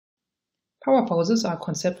Power poses are a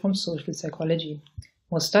concept from social psychology.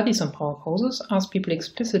 Most studies on power poses ask people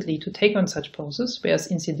explicitly to take on such poses,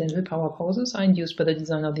 whereas incidental power poses are induced by the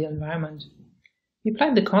design of the environment. We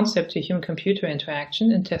applied the concept to human-computer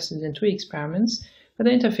interaction and tested it in 3 experiments, where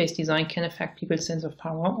the interface design can affect people's sense of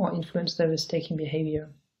power or influence their risk-taking behavior.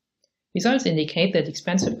 Results indicate that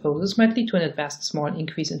expansive poses might lead to an at best small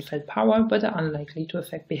increase in felt power, but are unlikely to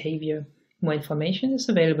affect behavior. More information is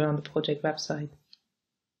available on the project website.